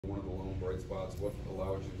One of the lone bright spots. What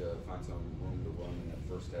allowed you to find some room to run in that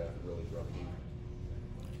first half and really throughout the game?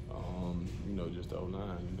 Just the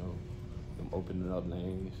O-line, them opening up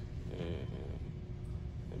lanes and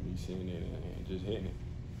me seeing it and just hitting it.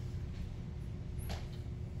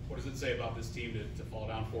 What does it say about this team to fall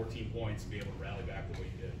down 14 points and be able to rally back the way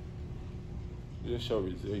you did? Just show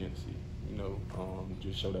resiliency,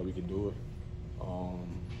 just show that we can do it.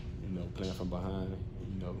 Playing from behind,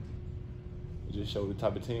 just show the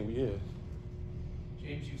type of team we is.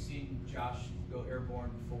 James, you've seen Josh go airborne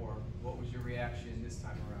before. What was your reaction this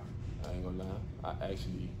time around? I ain't gonna lie.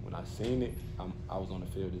 When I seen it, I was on the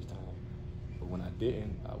field this time. But when I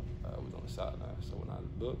didn't, I was on the sideline. So when I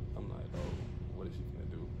looked, I'm like, oh, what is he gonna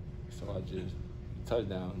do? So I just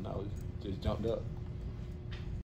touchdown, and I was just jumped up.